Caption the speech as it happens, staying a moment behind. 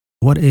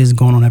What is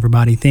going on,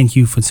 everybody? Thank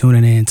you for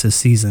tuning in to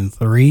season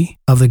 3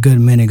 of the Good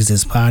Men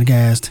Exist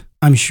podcast.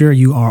 I'm sure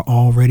you are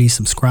already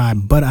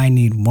subscribed, but I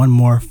need one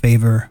more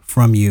favor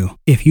from you.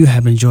 If you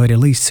have enjoyed at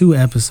least 2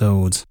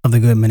 episodes of the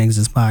Good Men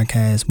Exist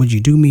podcast, would you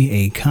do me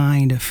a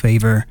kind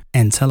favor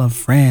and tell a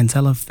friend,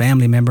 tell a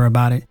family member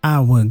about it? I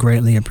would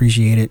greatly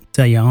appreciate it.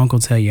 Tell your uncle,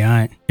 tell your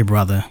aunt, your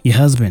brother, your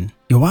husband,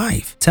 your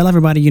wife. Tell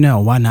everybody you know.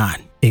 Why not?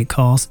 It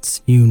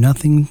costs you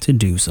nothing to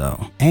do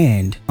so.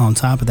 And on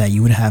top of that,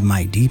 you would have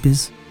my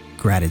deepest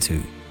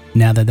gratitude.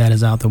 Now that that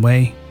is out the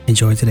way,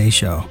 enjoy today's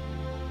show.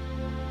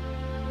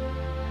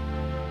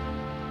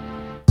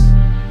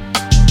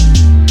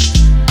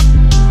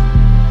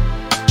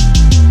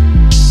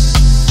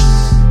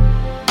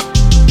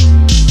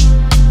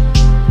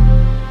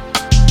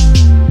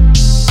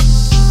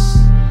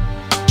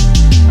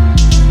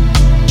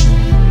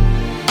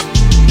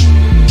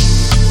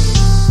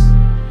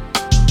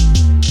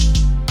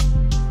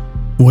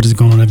 What is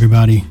going on,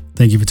 everybody?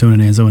 Thank you for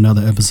tuning in to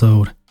another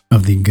episode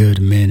of the Good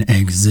Men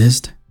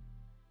Exist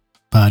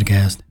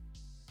podcast.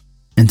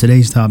 And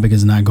today's topic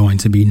is not going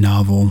to be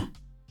novel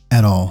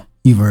at all.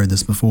 You've heard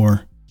this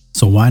before,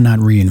 so why not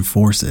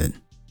reinforce it?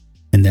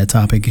 And that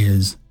topic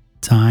is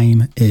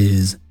time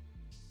is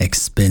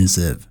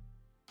expensive.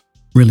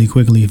 Really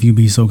quickly, if you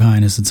be so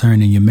kind as to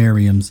turn in your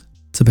Merriam's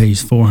to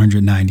page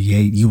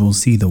 498, you will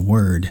see the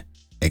word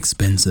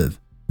expensive.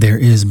 There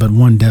is but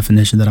one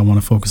definition that I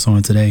want to focus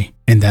on today,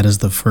 and that is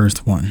the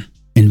first one,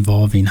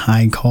 involving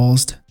high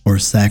cost or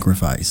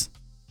sacrifice.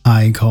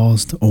 High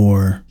cost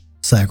or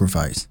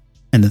sacrifice.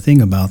 And the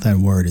thing about that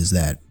word is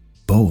that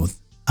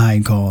both high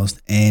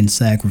cost and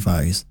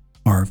sacrifice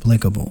are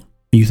applicable.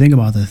 When you think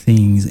about the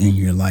things in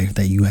your life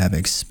that you have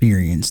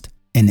experienced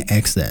in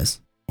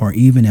excess or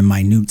even in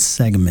minute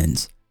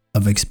segments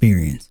of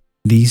experience,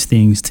 these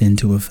things tend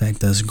to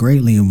affect us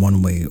greatly in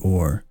one way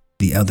or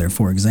the other.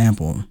 For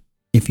example,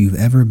 if you've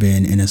ever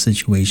been in a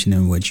situation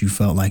in which you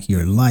felt like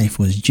your life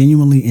was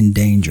genuinely in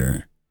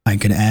danger, I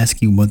could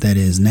ask you what that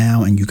is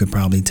now, and you could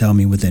probably tell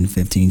me within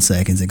 15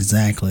 seconds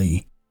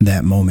exactly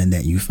that moment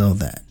that you felt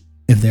that.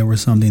 If there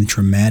was something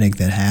traumatic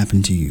that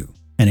happened to you,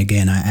 and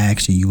again, I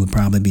asked you, you would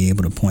probably be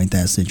able to point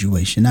that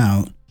situation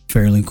out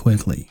fairly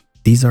quickly.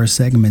 These are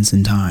segments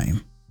in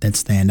time that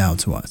stand out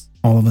to us.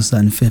 All of a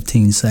sudden,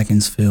 15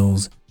 seconds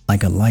feels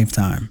like a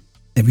lifetime.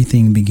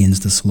 Everything begins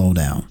to slow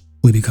down.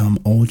 We become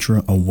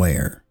ultra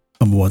aware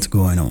of what's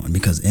going on,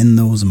 because in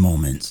those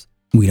moments,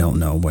 we don't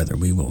know whether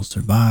we will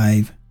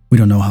survive. We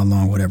don't know how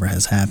long whatever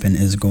has happened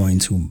is going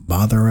to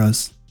bother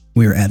us.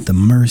 We're at the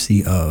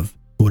mercy of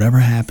whatever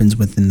happens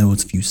within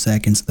those few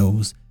seconds,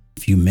 those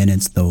few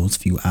minutes, those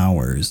few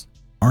hours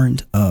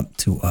aren't up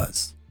to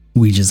us.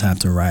 We just have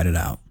to ride it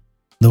out.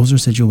 Those are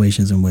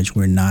situations in which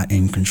we're not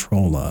in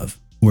control of.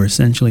 We're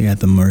essentially at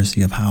the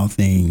mercy of how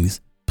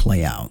things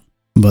play out.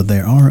 But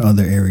there are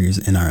other areas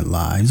in our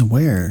lives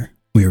where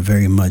we are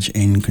very much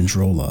in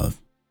control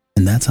of.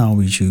 And that's how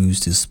we choose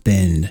to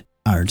spend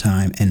our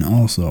time, and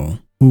also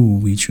who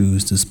we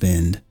choose to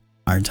spend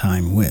our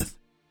time with.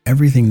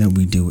 Everything that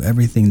we do,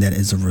 everything that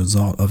is a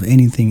result of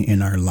anything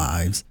in our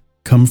lives,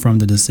 come from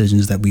the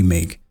decisions that we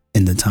make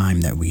in the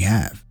time that we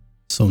have.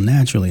 So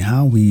naturally,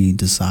 how we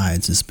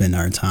decide to spend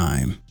our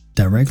time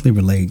directly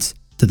relates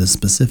to the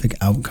specific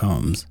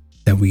outcomes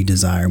that we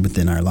desire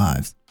within our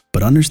lives.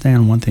 But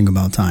understand one thing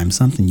about time,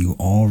 something you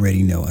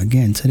already know.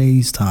 Again,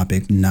 today's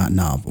topic, not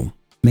novel,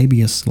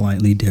 maybe a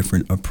slightly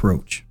different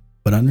approach,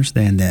 but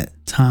understand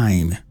that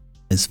time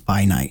is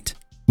finite.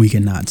 We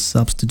cannot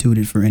substitute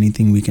it for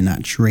anything. We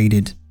cannot trade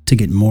it to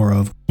get more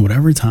of.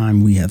 Whatever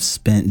time we have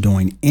spent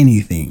doing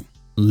anything,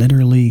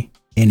 literally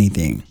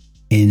anything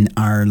in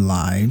our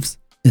lives,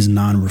 is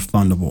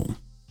non-refundable.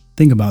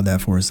 Think about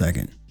that for a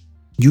second.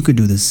 You could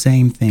do the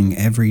same thing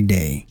every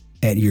day.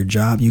 At your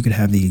job, you could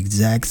have the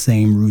exact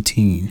same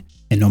routine,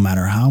 and no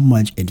matter how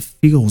much it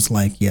feels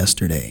like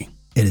yesterday,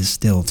 it is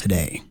still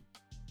today.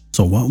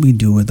 So what we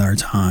do with our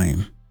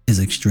time is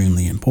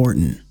extremely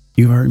important.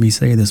 You've heard me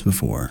say this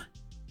before.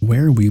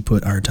 Where we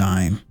put our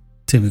time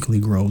typically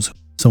grows.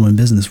 So in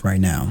business right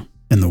now,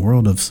 in the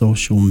world of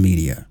social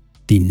media,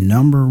 the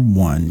number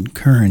one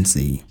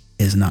currency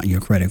is not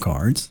your credit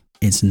cards.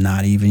 It's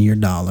not even your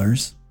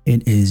dollars.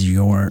 It is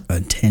your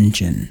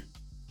attention.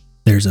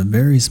 There's a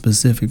very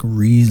specific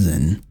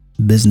reason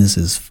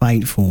businesses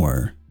fight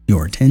for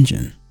your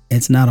attention.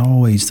 It's not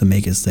always to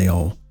make a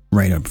sale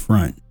right up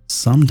front.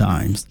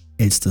 Sometimes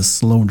it's the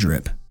slow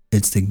drip.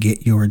 It's to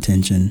get your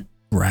attention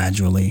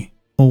gradually,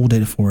 hold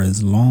it for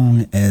as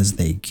long as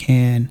they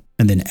can,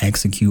 and then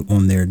execute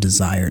on their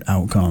desired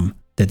outcome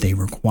that they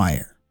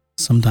require.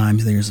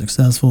 Sometimes they're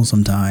successful,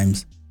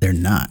 sometimes they're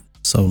not.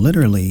 So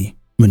literally,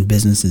 when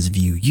businesses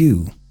view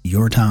you,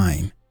 your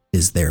time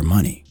is their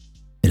money.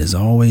 It has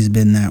always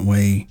been that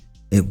way.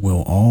 It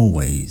will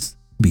always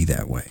be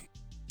that way.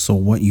 So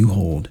what you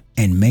hold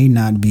and may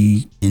not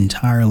be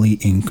entirely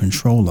in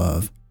control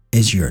of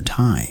is your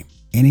time.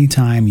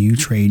 Anytime you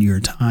trade your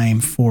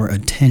time for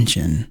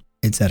attention,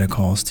 it's at a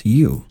cost to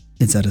you.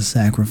 It's at a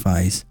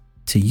sacrifice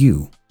to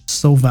you.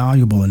 So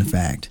valuable, in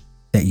fact,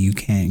 that you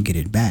can't get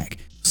it back.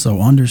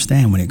 So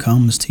understand, when it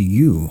comes to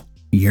you,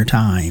 your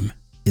time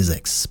is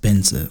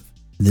expensive.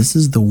 This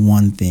is the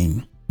one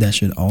thing that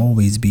should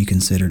always be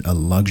considered a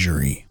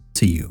luxury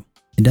to you.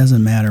 It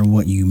doesn't matter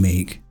what you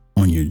make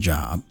on your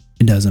job.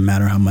 It doesn't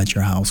matter how much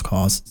your house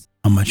costs,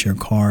 how much your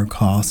car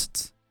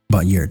costs,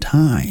 but your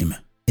time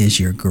is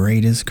your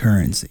greatest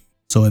currency.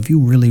 So if you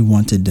really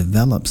want to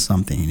develop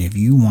something, if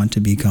you want to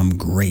become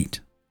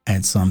great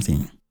at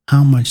something,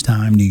 how much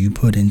time do you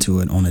put into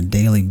it on a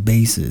daily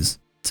basis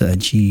to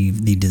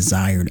achieve the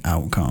desired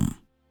outcome?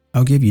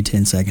 I'll give you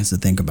 10 seconds to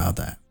think about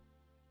that.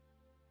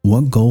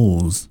 What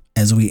goals,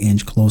 as we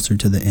inch closer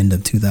to the end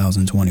of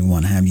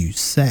 2021, have you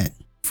set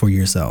for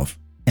yourself?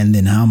 And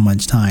then how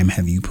much time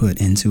have you put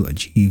into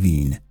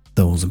achieving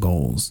those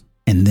goals?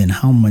 And then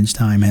how much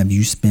time have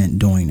you spent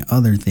doing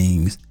other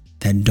things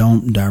that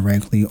don't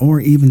directly, or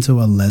even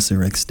to a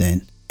lesser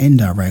extent,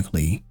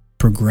 indirectly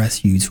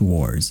progress you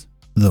towards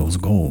those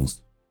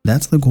goals?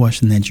 That's the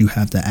question that you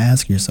have to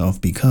ask yourself,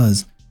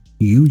 because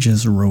you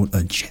just wrote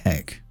a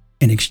check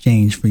in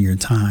exchange for your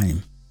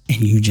time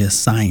and you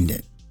just signed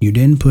it. You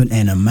didn't put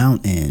an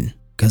amount in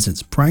because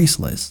it's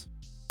priceless,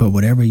 but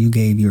whatever you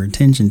gave your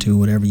attention to,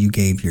 whatever you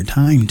gave your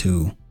time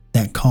to,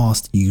 that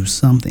cost you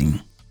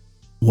something.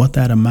 What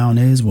that amount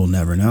is, we'll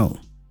never know.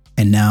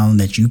 And now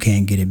that you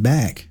can't get it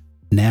back,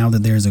 now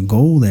that there's a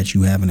goal that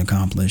you haven't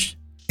accomplished,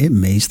 it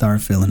may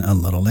start feeling a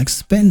little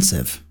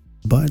expensive.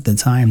 But the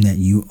time that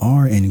you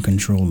are in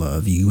control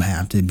of, you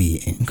have to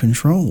be in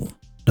control.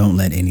 Don't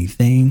let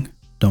anything,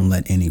 don't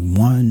let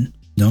anyone,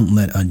 don't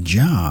let a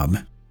job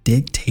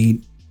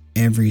dictate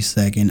every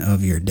second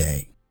of your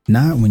day.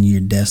 Not when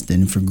you're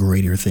destined for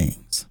greater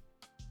things.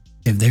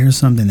 If there's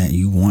something that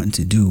you want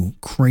to do,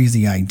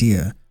 crazy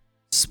idea,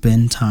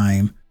 spend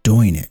time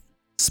doing it.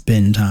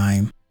 Spend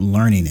time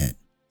learning it.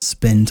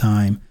 Spend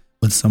time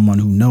with someone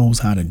who knows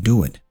how to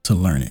do it to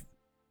learn it.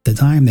 The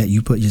time that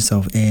you put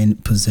yourself in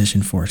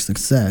position for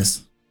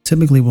success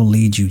typically will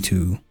lead you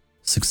to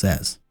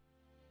success.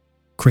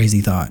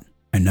 Crazy thought,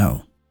 I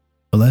know.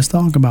 But let's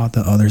talk about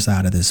the other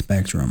side of this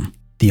spectrum.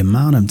 The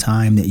amount of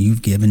time that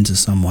you've given to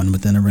someone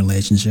within a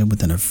relationship,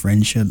 within a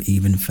friendship,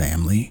 even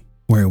family,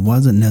 where it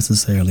wasn't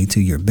necessarily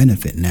to your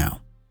benefit.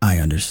 Now, I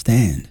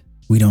understand.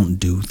 We don't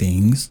do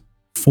things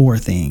for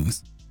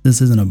things.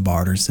 This isn't a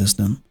barter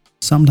system.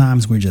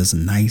 Sometimes we're just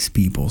nice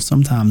people.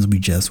 Sometimes we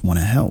just want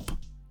to help.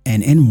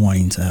 And in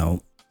wanting to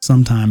help,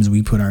 sometimes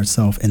we put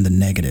ourselves in the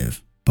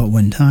negative. But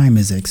when time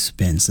is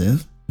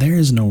expensive, there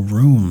is no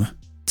room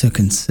to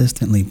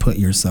consistently put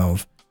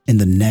yourself in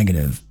the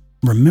negative.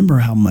 Remember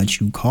how much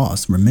you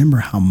cost. Remember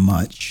how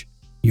much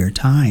your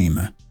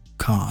time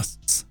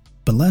costs.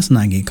 But let's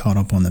not get caught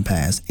up on the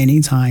past.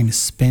 Any time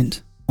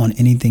spent on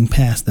anything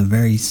past the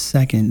very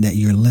second that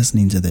you're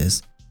listening to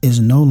this is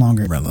no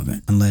longer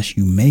relevant unless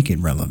you make it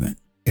relevant.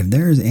 If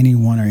there is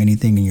anyone or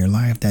anything in your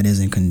life that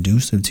isn't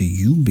conducive to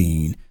you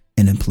being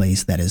in a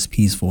place that is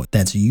peaceful,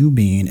 that's you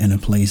being in a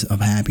place of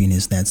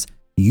happiness, that's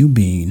you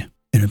being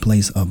in a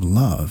place of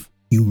love,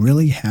 you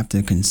really have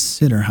to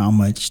consider how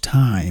much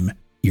time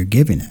you're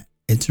giving it.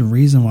 It's a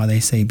reason why they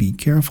say be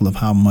careful of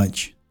how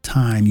much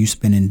time you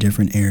spend in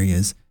different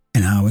areas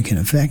and how it can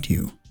affect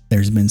you.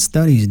 There's been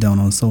studies done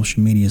on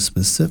social media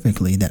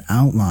specifically that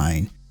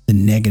outline the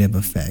negative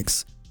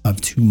effects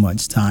of too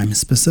much time,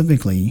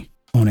 specifically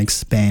on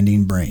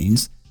expanding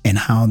brains, and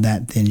how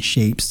that then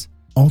shapes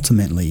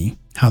ultimately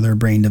how their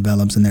brain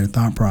develops in their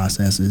thought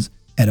processes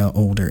at an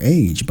older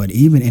age. But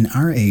even in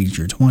our age,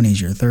 your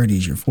 20s, your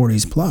 30s, your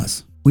 40s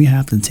plus, we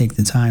have to take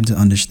the time to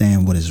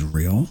understand what is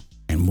real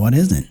and what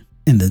isn't.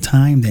 And the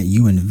time that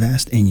you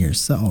invest in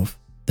yourself,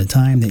 the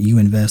time that you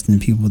invest in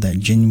people that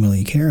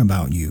genuinely care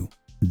about you,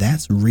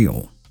 that's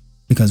real.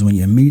 Because when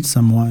you meet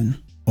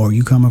someone or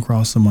you come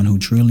across someone who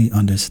truly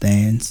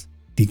understands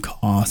the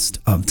cost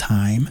of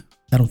time,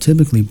 that'll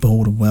typically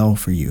bode well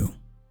for you,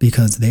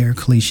 because they're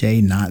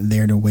cliche, not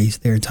there to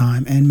waste their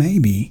time. And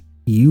maybe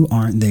you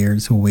aren't there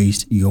to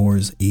waste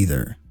yours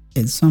either.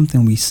 It's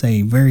something we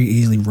say very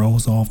easily,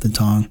 rolls off the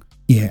tongue.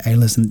 Yeah, hey,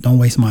 listen, don't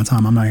waste my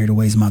time. I'm not here to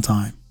waste my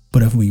time.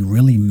 But if we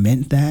really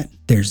meant that,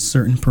 there's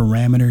certain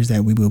parameters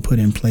that we will put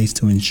in place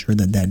to ensure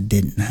that that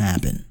didn't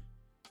happen.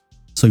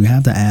 So you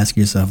have to ask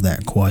yourself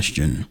that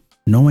question,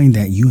 knowing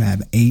that you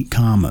have 8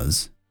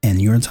 commas in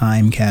your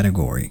time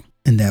category,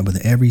 and that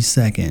with every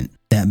second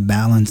that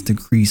balance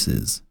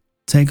decreases.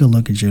 Take a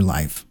look at your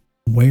life.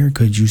 Where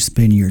could you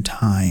spend your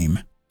time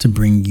to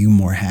bring you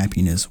more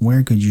happiness?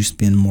 Where could you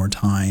spend more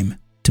time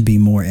to be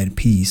more at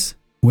peace?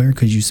 Where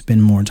could you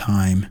spend more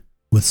time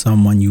with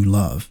someone you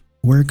love?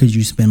 Where could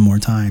you spend more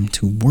time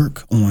to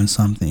work on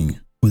something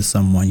with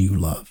someone you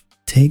love?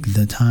 Take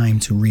the time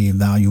to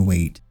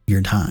reevaluate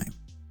your time.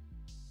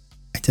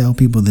 I tell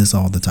people this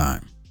all the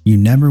time. You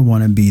never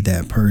want to be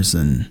that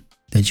person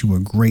that you were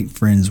great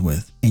friends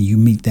with, and you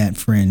meet that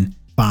friend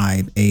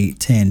 5, 8,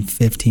 10,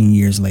 15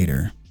 years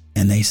later,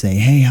 and they say,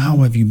 hey, how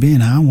have you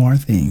been? How are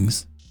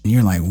things? And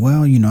you're like,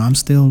 well, I'm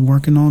still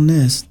working on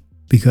this.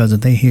 Because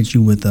if they hit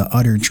you with the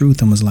utter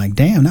truth and was like,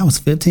 damn, that was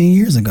 15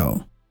 years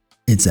ago.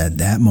 It's at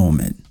that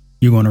moment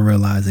you're going to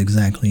realize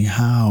exactly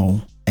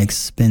how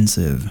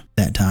expensive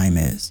that time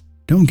is.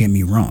 Don't get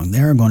me wrong,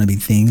 there are going to be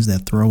things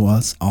that throw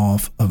us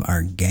off of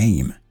our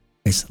game.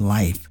 It's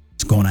life.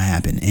 It's going to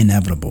happen,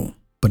 inevitable.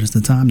 But it's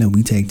the time that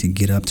we take to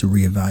get up, to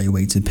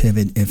reevaluate, to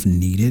pivot if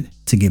needed,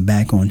 to get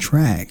back on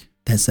track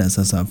that sets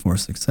us up for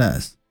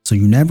success. So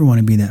you never want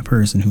to be that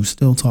person who's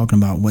still talking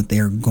about what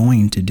they're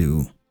going to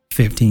do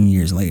 15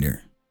 years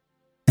later.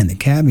 And the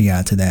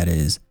caveat to that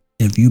is,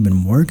 if you've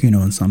been working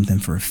on something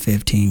for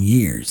 15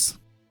 years,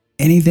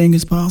 anything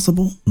is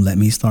possible. Let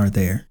me start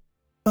there.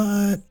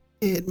 But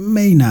it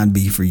may not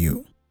be for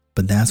you.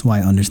 But that's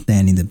why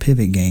understanding the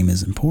pivot game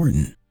is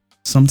important.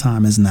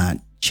 Sometimes it's not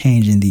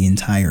changing the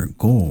entire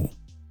goal.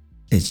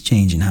 It's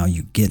changing how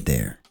you get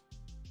there.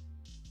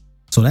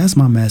 So that's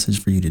my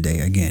message for you today.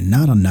 Again,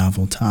 not a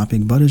novel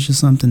topic, but it's just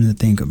something to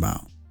think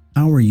about.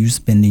 How are you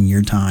spending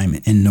your time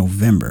in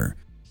November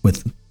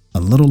with a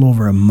little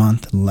over a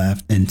month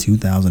left in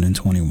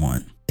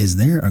 2021? Is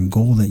there a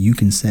goal that you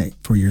can set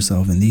for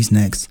yourself in these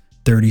next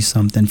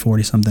 30-something,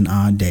 40-something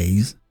odd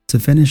days to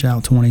finish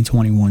out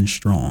 2021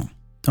 strong?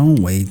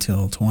 Don't wait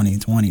till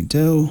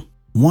 2022.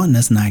 One,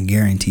 that's not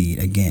guaranteed.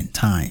 Again,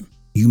 time.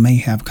 You may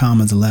have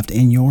commas left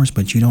in yours,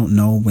 but you don't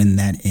know when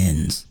that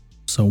ends.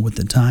 So with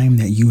the time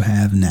that you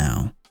have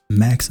now,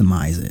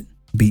 maximize it.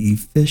 Be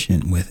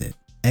efficient with it.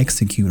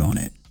 Execute on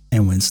it.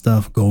 And when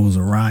stuff goes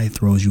awry,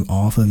 throws you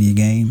off of your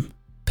game,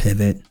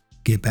 pivot,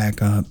 get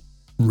back up,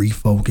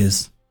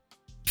 refocus,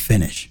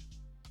 finish.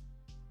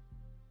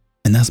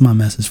 And that's my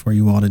message for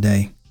you all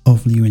today.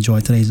 Hopefully you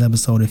enjoyed today's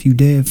episode. If you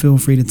did, feel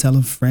free to tell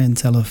a friend,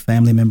 tell a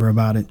family member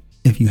about it.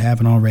 If you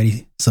haven't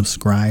already,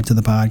 subscribe to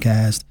the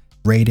podcast,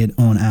 rate it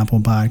on Apple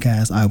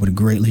Podcasts. I would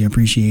greatly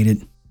appreciate it.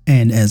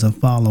 And as a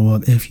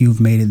follow-up, if you've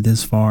made it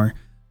this far,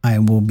 I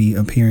will be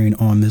appearing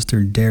on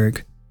Mr.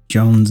 Derek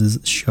Jones's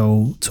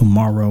show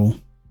tomorrow,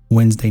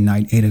 Wednesday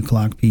night,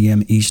 8:00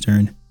 p.m.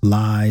 Eastern,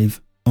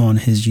 live on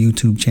his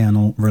YouTube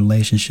channel,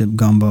 Relationship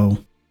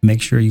Gumbo.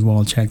 Make sure you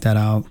all check that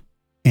out.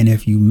 And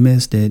if you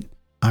missed it,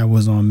 I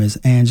was on Miss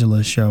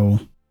Angela's show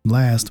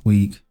last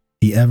week,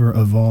 the Ever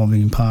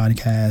Evolving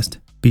Podcast.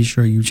 Be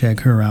sure you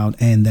check her out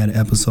and that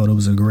episode. It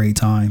was a great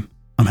time.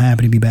 I'm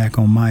happy to be back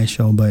on my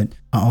show, but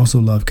I also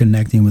love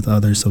connecting with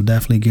others. So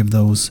definitely give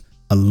those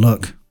a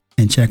look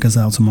and check us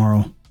out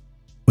tomorrow.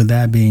 With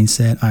that being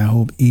said, I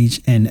hope each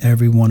and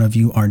every one of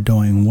you are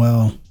doing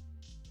well.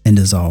 And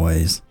as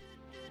always,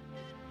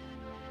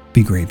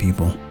 be great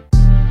people.